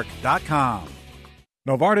surroundnewyork.com.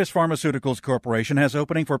 Novartis Pharmaceuticals Corporation has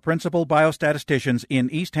opening for principal biostatisticians in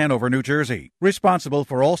East Hanover, New Jersey, responsible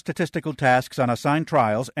for all statistical tasks on assigned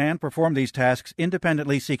trials and perform these tasks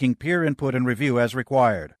independently, seeking peer input and review as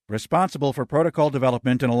required. Responsible for protocol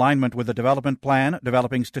development in alignment with the development plan,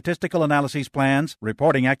 developing statistical analyses plans,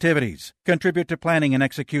 reporting activities. Contribute to planning and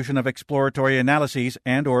execution of exploratory analyses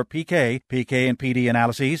and or PK and PD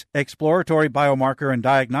analyses, exploratory biomarker and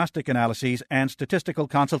diagnostic analyses, and statistical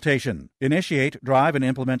consultation. Initiate, drive, and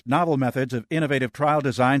implement novel methods of innovative trial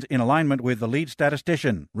designs in alignment with the lead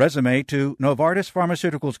statistician. Resume to Novartis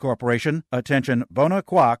Pharmaceuticals Corporation, attention Bona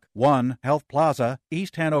Quack, 1 Health Plaza,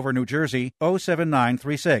 East Hanover, New Jersey,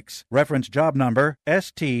 07936. Reference job number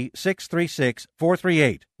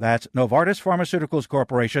ST636438. That's Novartis Pharmaceuticals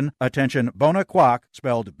Corporation, attention Bona Quack,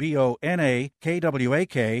 spelled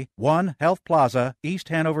BONAKWAK, 1 Health Plaza, East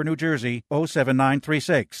Hanover, New Jersey,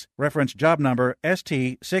 07936. Reference job number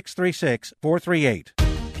ST636438.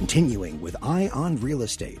 Continuing with Eye on Real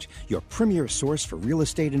Estate, your premier source for real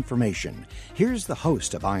estate information. Here's the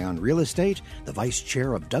host of Eye on Real Estate, the Vice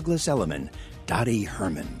Chair of Douglas Elliman, Dottie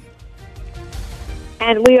Herman.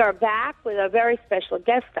 And we are back with a very special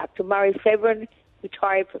guest, Dr. Murray Sabrin,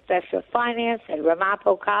 retired professor of finance at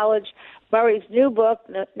Ramapo College. Murray's new book,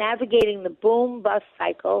 Navigating the Boom-Bust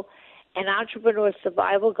Cycle, an Entrepreneur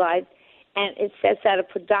Survival Guide, and it sets out a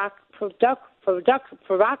provocative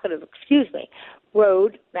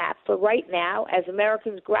road map for right now as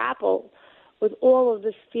Americans grapple with all of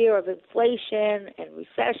this fear of inflation and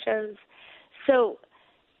recessions. So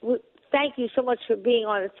thank you so much for being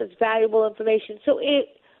on. It's such valuable information. So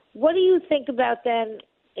what do you think about then,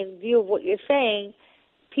 in view of what you're saying,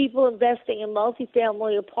 people investing in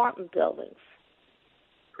multifamily apartment buildings?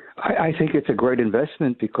 I think it's a great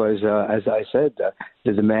investment because, as I said,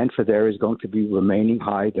 the demand for there is going to be remaining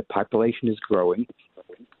high. The population is growing.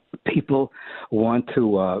 People want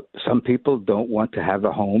to, some people don't want to have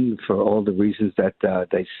a home for all the reasons that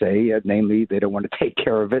they say, namely they don't want to take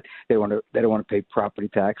care of it. They don't want to pay property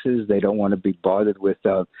taxes. They don't want to be bothered with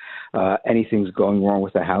anything's going wrong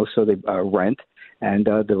with the house, so they rent. And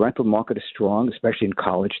the rental market is strong, especially in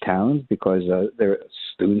college towns, because there are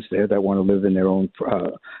students there that want to live in their own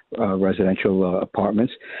residential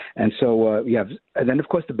apartments. And so and then, of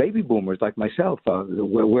course, the baby boomers like myself,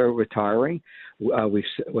 we're retiring.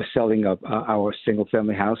 We're selling our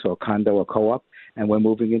single-family house or condo or co-op, and we're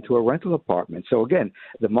moving into a rental apartment. So, again,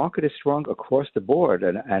 the market is strong across the board.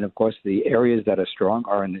 And of course, the areas that are strong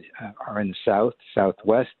are in the south,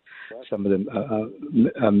 southwest, some of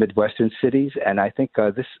the Midwestern cities. And I think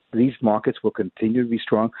these markets will continue to be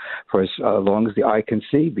strong for as long as the eye can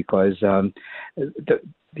see, because the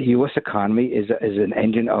U.S. economy is an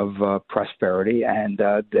engine of prosperity, and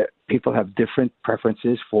people have different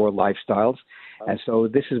preferences for lifestyles. And so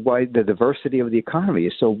this is why the diversity of the economy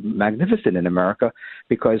is so magnificent in America,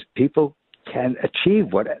 because people can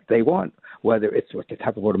achieve what they want, whether it's what the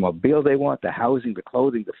type of automobile they want, the housing, the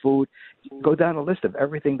clothing, the food. Go down a list of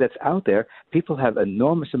everything that's out there. People have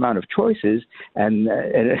enormous amount of choices, and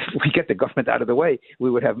if we get the government out of the way, we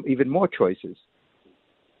would have even more choices.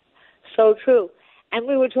 So true. And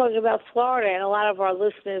we were talking about Florida, and a lot of our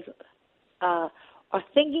listeners are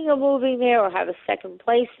thinking of moving there or have a second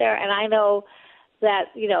place there. And I know that,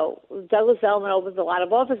 Douglas Elliman opens a lot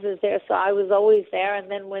of offices there, so I was always there. And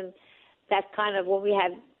then when we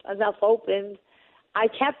had enough opened, I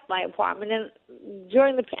kept my apartment. And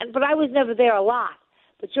but I was never there a lot.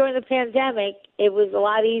 But during the pandemic, it was a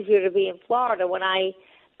lot easier to be in Florida. When I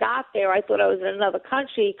got there, I thought I was in another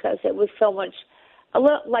country because it was so much, a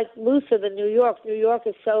little like looser than New York. New York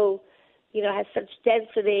is so, has such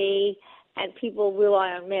density, and people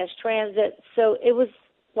rely on mass transit. So it was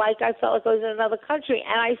like I felt like I was in another country,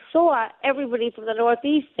 and I saw everybody from the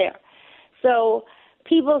Northeast there. So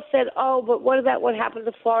people said, oh, but what about what happened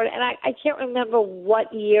to Florida? And I can't remember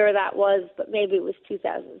what year that was, but maybe it was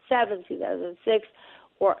 2007, 2006,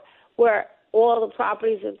 where all the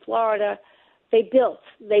properties in Florida, they built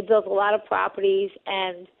a lot of properties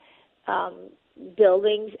and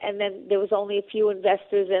buildings, and then there was only a few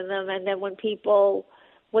investors in them. And then when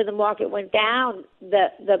the market went down,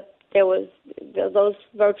 those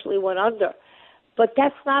virtually went under. But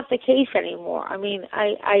that's not the case anymore. I mean,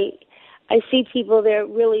 I see people there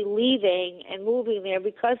really leaving and moving there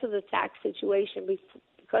because of the tax situation,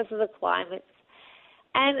 because of the climate,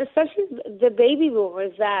 and especially the baby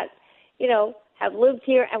boomers that, have lived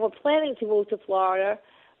here and were planning to move to Florida,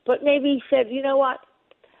 but maybe said, you know what,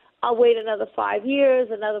 I'll wait another 5 years,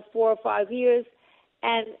 another 4 or 5 years,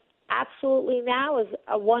 and absolutely now is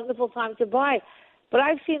a wonderful time to buy. But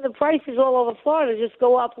I've seen the prices all over Florida just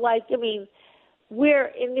go up we're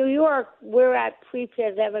in New York, we're at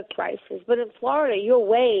pre-pandemic prices, but in Florida, you're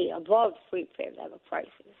way above pre-pandemic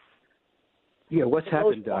prices. Yeah, what's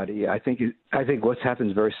happened, Dottie? I think what's happened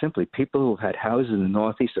is very simply. People who've had houses in the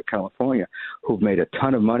northeast of California who've made a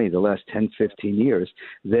ton of money the last 10, 15 years,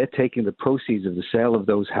 they're taking the proceeds of the sale of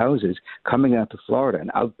those houses, coming out to Florida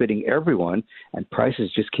and outbidding everyone, and prices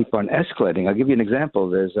just keep on escalating. I'll give you an example.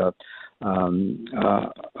 There's a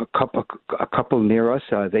couple near us.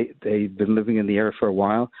 They've been living in the area for a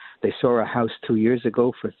while. They saw a house 2 years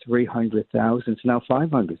ago for $300,000. It's now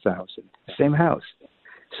 $500,000. The same house.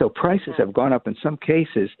 So prices have gone up in some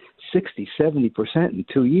cases 60, 70% in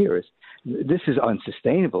 2 years. This is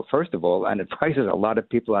unsustainable, first of all, and it prices a lot of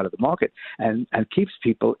people out of the market and keeps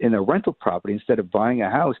people in a rental property instead of buying a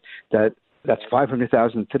house that's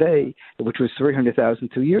 $500,000 today, which was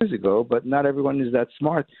 $300,000 2 years ago. But not everyone is that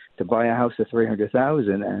smart to buy a house at $300,000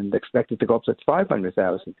 and expect it to go up to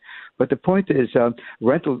 $500,000. But the point is,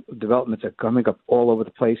 rental developments are coming up all over the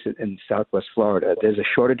place in Southwest Florida. There's a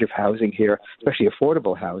shortage of housing here, especially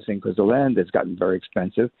affordable housing, because the land has gotten very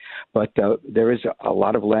expensive. But there is a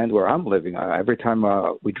lot of land where I'm living. Every time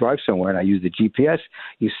we drive somewhere and I use the GPS,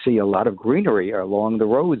 you see a lot of greenery along the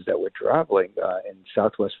roads that we're traveling in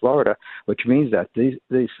Southwest Florida, which means that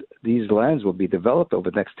these lands will be developed over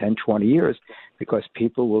the next 10, 20 years because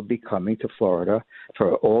people will be coming to Florida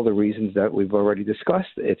for all the reasons that we've already discussed.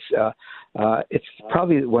 It's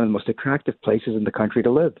probably one of the most attractive places in the country to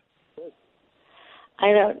live.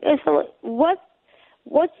 I know. So what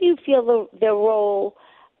do you feel their role,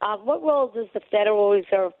 what role does the Federal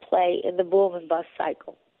Reserve play in the boom and bust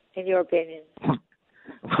cycle, in your opinion?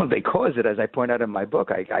 Well, they cause it, as I point out in my book.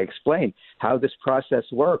 I explain how this process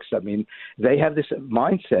works. I mean, they have this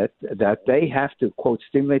mindset that they have to, quote,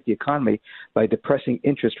 stimulate the economy by depressing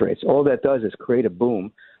interest rates. All that does is create a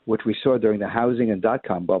boom, which we saw during the housing and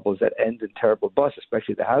dot-com bubbles that end in terrible bust,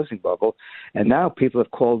 especially the housing bubble. And now people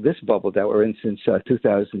have called this bubble that we're in since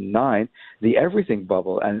 2009 the everything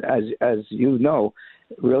bubble. And as you know,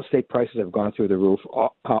 real estate prices have gone through the roof.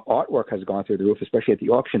 Artwork has gone through the roof, especially at the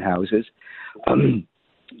auction houses.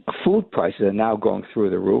 food prices are now going through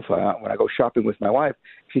the roof. When I go shopping with my wife,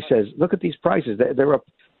 she says, "Look at these prices; they're up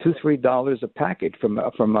 $2-3 a package from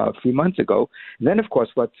a few months ago." And then, of course,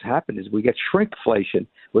 what's happened is we get shrinkflation,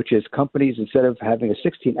 which is companies, instead of having a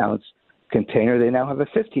 16-ounce container, they now have a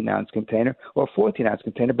 15-ounce container or a 14-ounce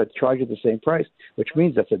container, but charge you the same price, which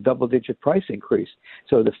means that's a double-digit price increase.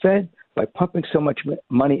 So the Fed, by pumping so much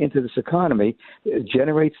money into this economy,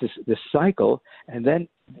 generates this cycle, and then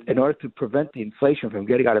in order to prevent the inflation from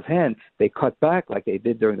getting out of hand, they cut back like they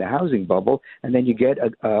did during the housing bubble, and then you get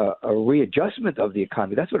a readjustment of the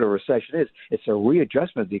economy. That's what a recession is. It's a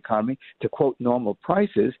readjustment of the economy to, quote, normal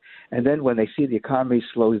prices, and then when they see the economy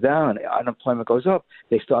slows down, unemployment goes up,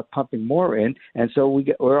 they start pumping more in, and so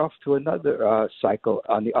we're off to another cycle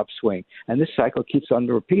on the upswing. And this cycle keeps on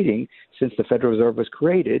repeating since the Federal Reserve was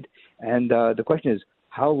created, and the question is,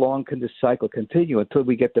 how long can this cycle continue until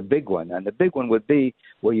we get the big one? And the big one would be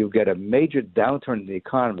where you get a major downturn in the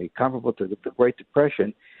economy, comparable to the Great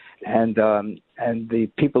Depression, and the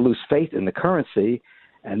people lose faith in the currency,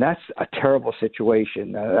 and that's a terrible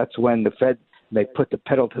situation. That's when the Fed may put the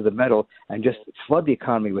pedal to the metal and just flood the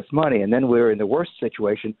economy with money, and then we're in the worst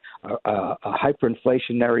situation, a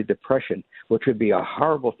hyperinflationary depression, which would be a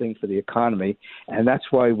horrible thing for the economy, and that's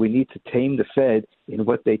why we need to tame the Fed in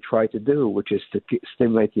what they try to do, which is to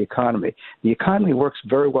stimulate the economy. The economy works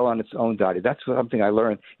very well on its own, Dottie. That's something I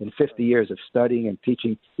learned in 50 years of studying and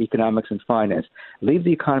teaching economics and finance. Leave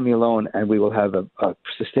the economy alone, and we will have a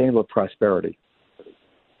sustainable prosperity.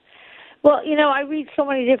 Well, I read so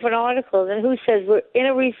many different articles, and who says we're in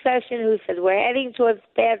a recession, who says we're heading towards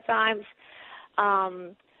bad times.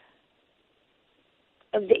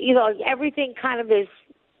 Everything kind of is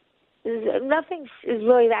nothing is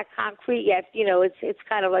really that concrete yet. It's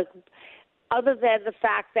kind of like, other than the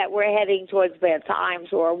fact that we're heading towards bad times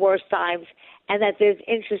or worse times, and that there's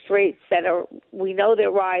interest rates that we know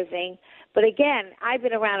they're rising. But again, I've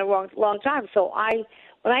been around a long time, so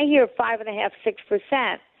when I hear 5.5%,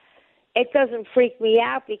 6%. It doesn't freak me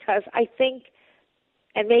out, because I think,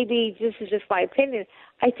 and maybe this is just my opinion,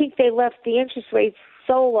 I think they left the interest rates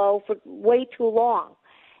so low for way too long.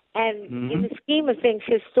 And in the scheme of things,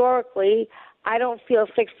 historically, I don't feel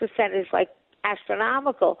 6% is like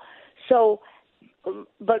astronomical. So,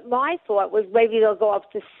 but my thought was maybe they'll go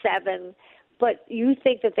up to 7%. But you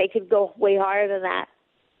think that they could go way higher than that?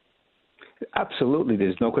 Absolutely,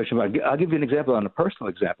 there's no question about it. I'll give you an example on a personal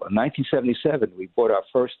example. In 1977, we bought our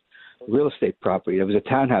first real estate property. It was a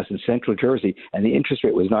townhouse in Central Jersey, and the interest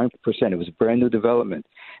rate was 9%. It was a brand new development.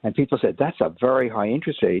 And people said, that's a very high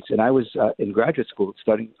interest rate. And I was in graduate school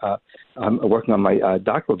studying, working on my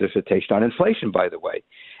doctoral dissertation on inflation, by the way.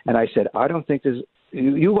 And I said, I don't think there's,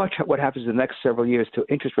 you watch what happens in the next several years to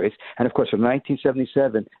interest rates. And, of course, from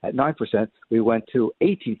 1977 at 9%, we went to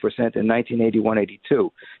 18% in 1981-82.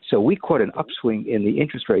 So we caught an upswing in the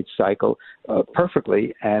interest rate cycle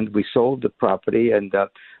perfectly, and we sold the property and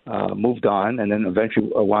moved on, and then eventually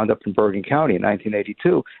wound up in Bergen County in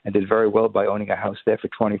 1982 and did very well by owning a house there for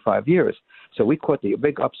 25 years. So we caught the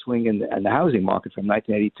big upswing in the housing market from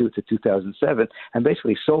 1982 to 2007 and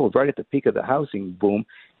basically sold right at the peak of the housing boom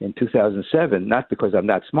in 2007, not because I'm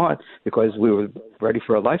that smart, because we were ready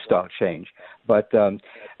for a lifestyle change. But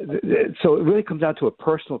so it really comes down to a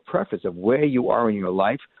personal preference of where you are in your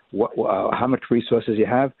life, how much resources you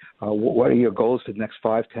have, what are your goals for the next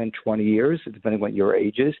 5, 10, 20 years, depending on what your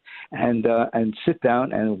age is, and sit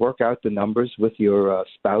down and work out the numbers with your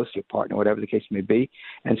spouse, your partner, whatever the case may be,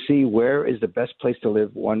 and see where is the best place to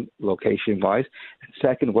live, one, location-wise, and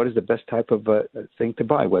second, what is the best type of thing to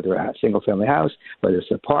buy, whether a single-family house, whether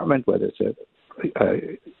it's an apartment, whether it's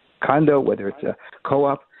a condo, whether it's a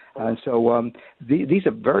co-op. And so these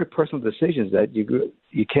are very personal decisions that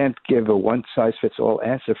you can't give a one-size-fits-all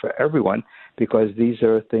answer for everyone, because these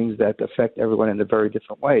are things that affect everyone in a very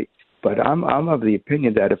different way. But I'm of the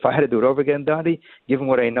opinion that if I had to do it over again, Dottie, given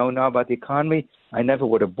what I know now about the economy, I never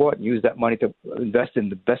would have bought and used that money to invest in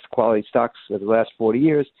the best quality stocks for the last 40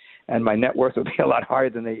 years, and my net worth would be a lot higher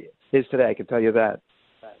than it is today, I can tell you that.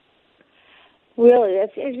 Really,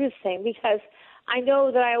 that's interesting, because I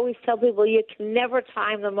know that I always tell people you can never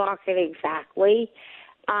time the market exactly,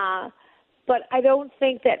 but I don't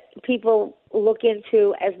think that people look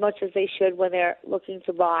into as much as they should when they're looking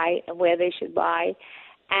to buy and where they should buy.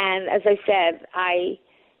 And as I said, I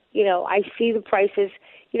see the prices.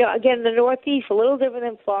 Again, the Northeast, a little different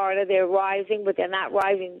than Florida. They're rising, but they're not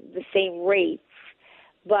rising the same rates.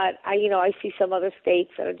 But I see some other states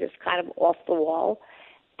that are just kind of off the wall.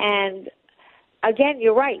 And again,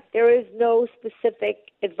 you're right. There is no specific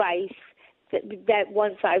advice that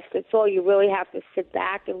one size fits all. You really have to sit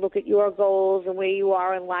back and look at your goals and where you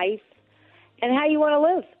are in life and how you want to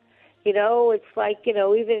live. You know, it's like, you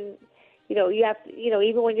know, even, you know, you have to, you know,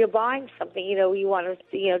 even when you're buying something, you know, you want to,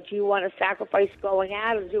 you know, do you want to sacrifice going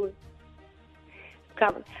out or do it?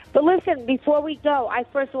 But listen, before we go, I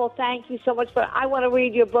first of all thank you so much. But I want to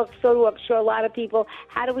read your book. So do I'm sure a lot of people.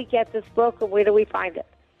 How do we get this book, and where do we find it?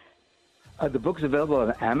 The book's available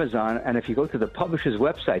on Amazon, and if you go to the publisher's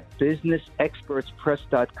website,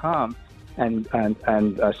 businessexpertspress.com, and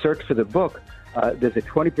search for the book, there's a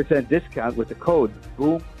 20% discount with the code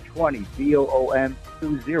BOOM20,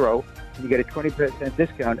 BOOM20, and you get a 20%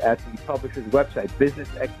 discount at the publisher's website,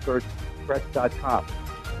 businessexpertspress.com.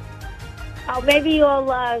 Oh, maybe you'll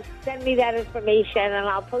send me that information, and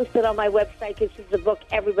I'll post it on my website, because this is a book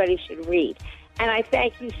everybody should read. And I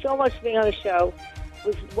thank you so much for being on the show. It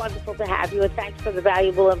was wonderful to have you, and thanks for the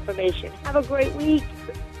valuable information. Have a great week.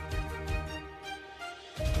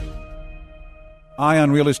 Eye on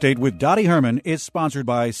Real Estate with Dottie Herman is sponsored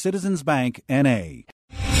by Citizens Bank, N.A.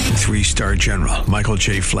 3-star General Michael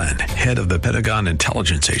J. Flynn, head of the Pentagon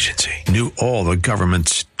Intelligence Agency, knew all the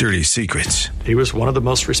government's dirty secrets. He was one of the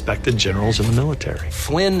most respected generals in the military.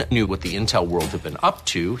 Flynn knew what the intel world had been up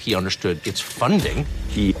to. He understood its funding.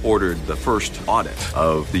 He ordered the first audit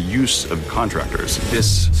of the use of contractors.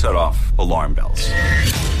 This set off alarm bells.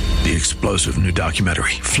 The explosive new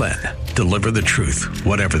documentary, Flynn, Deliver the Truth,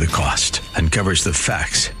 Whatever the Cost, uncovers the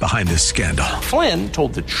facts behind this scandal. Flynn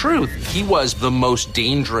told the truth. He was the most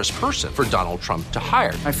dangerous person for Donald Trump to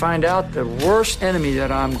hire. I find out the worst enemy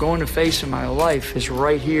that I'm going to face in my life is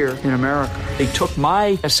right here in America. They took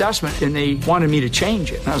my assessment and they wanted me to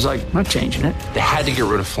change it. And I was like, I'm not changing it. They had to get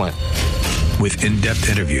rid of Flynn. With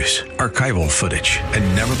in-depth interviews, archival footage,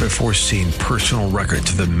 and never-before-seen personal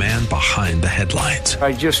records of the man behind the headlines.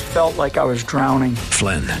 I just felt like I was drowning.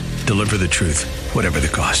 Flynn, Deliver the Truth, Whatever the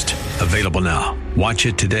Cost. Available now. Watch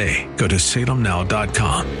it today. Go to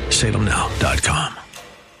salemnow.com. salemnow.com.